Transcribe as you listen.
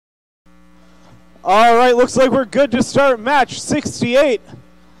All right, looks like we're good to start match 68.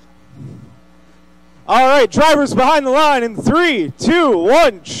 All right, drivers behind the line in 3, 2,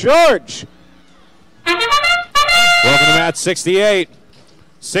 1, charge. Welcome to match 68.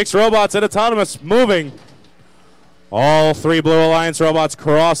 6 robots at autonomous moving. All 3 Blue Alliance robots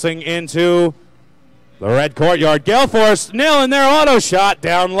crossing into the red courtyard. Gale Force nailing their auto shot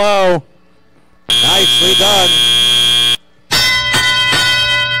down low. Nicely done.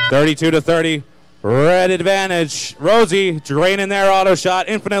 32-30. Red advantage. Rosie draining their auto shot.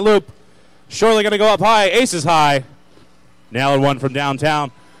 Infinite Loop. Surely going to go up high. Aces high. Nailed one from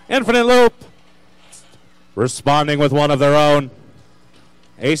downtown. Infinite Loop. Responding with one of their own.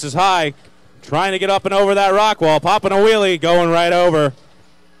 Aces high. Trying to get up and over that rock wall. Popping a wheelie. Going right over.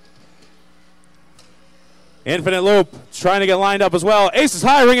 Infinite Loop. Trying to get lined up as well. Aces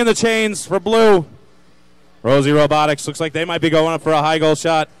high. Ringing the chains for blue. Rosie Robotics. Looks like they might be going up for a high goal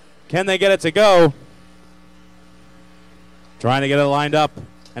shot. Can they get it to go? Trying to get it lined up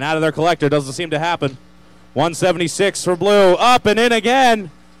and out of their collector. Doesn't seem to happen. 176 for blue. Up and in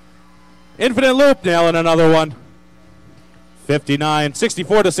again. Infinite Loop nailing another one.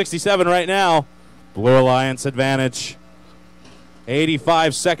 64-67 right now. Blue Alliance advantage.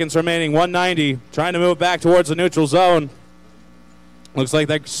 85 seconds remaining. 190. Trying to move back towards the neutral zone. Looks like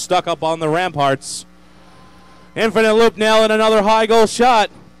they're stuck up on the ramparts. Infinite Loop nailing another high goal shot.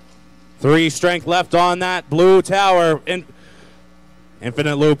 3 strength left on that blue tower.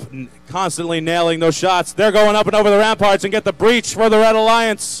 Infinite Loop constantly nailing those shots. They're going up and over the ramparts and get the breach for the Red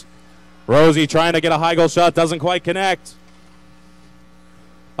Alliance. Rosie trying to get a high goal shot. Doesn't quite connect.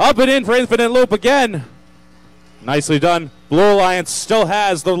 Up and in for Infinite Loop again. Nicely done. Blue Alliance still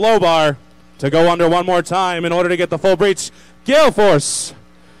has the low bar to go under one more time in order to get the full breach. Gale Force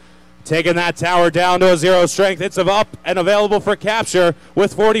taking that tower down to a 0 strength. It's up and available for capture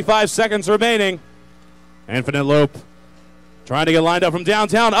with 45 seconds remaining. Infinite Loop trying to get lined up from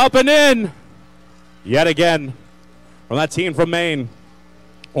downtown. Up and in. Yet again from that team from Maine.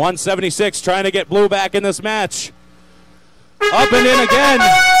 176 trying to get blue back in this match. Up and in again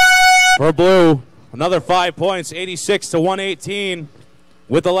for blue. Another 5 points. 86-118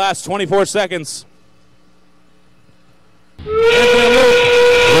 with the last 24 seconds. Infinite Loop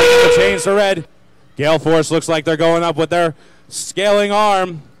bringing the chains to red. Gale Force looks like they're going up with their scaling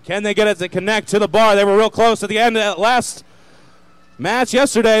arm. Can they get it to connect to the bar? They were real close at the end of that last match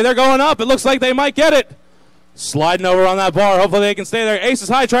yesterday. They're going up. It looks like they might get it. Sliding over on that bar. Hopefully they can stay there. Aces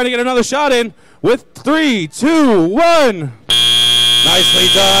high trying to get another shot in with 3, 2, 1. Nicely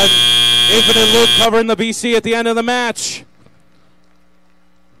done. Infinite Loop covering the BC at the end of the match.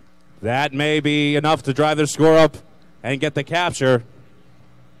 That may be enough to drive their score up and get the capture.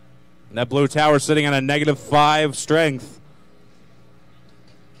 That blue tower sitting on a -5 strength.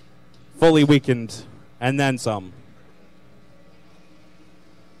 Fully weakened, and then some.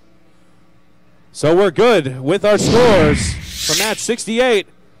 So we're good with our scores for match 68.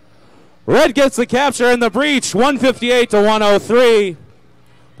 Red gets the capture and the breach, 158-103.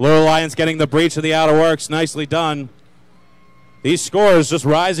 Blue Alliance getting the breach of the outer works, nicely done. These scores just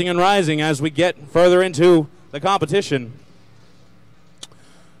rising and rising as we get further into the competition.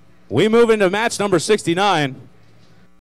 We move into match number 69.